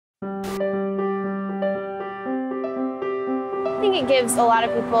think it gives a lot of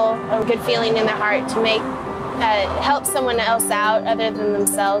people a good feeling in their heart to help someone else out other than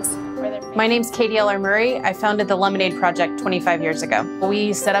themselves. My name's Katie L.R. Murray. I founded the Lemonade Project 25 years ago.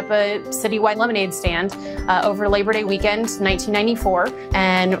 We set up a citywide lemonade stand over Labor Day weekend, 1994,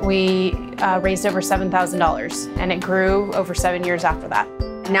 and we raised over $7,000, and it grew over 7 years after that.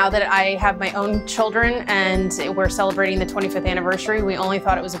 Now that I have my own children and we're celebrating the 25th anniversary, we only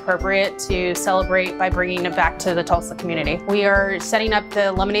thought it was appropriate to celebrate by bringing it back to the Tulsa community. We are setting up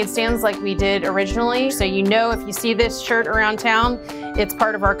the lemonade stands like we did originally, so you know if you see this shirt around town, it's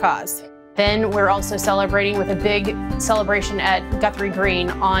part of our cause. Then we're also celebrating with a big celebration at Guthrie Green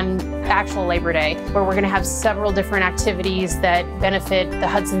on actual Labor Day, where we're going to have several different activities that benefit the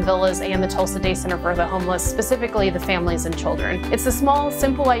Hudson Villas and the Tulsa Day Center for the homeless, specifically the families and children. It's the small,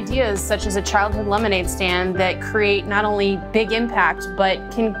 simple ideas such as a childhood lemonade stand that create not only big impact,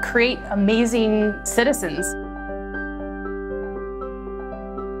 but can create amazing citizens.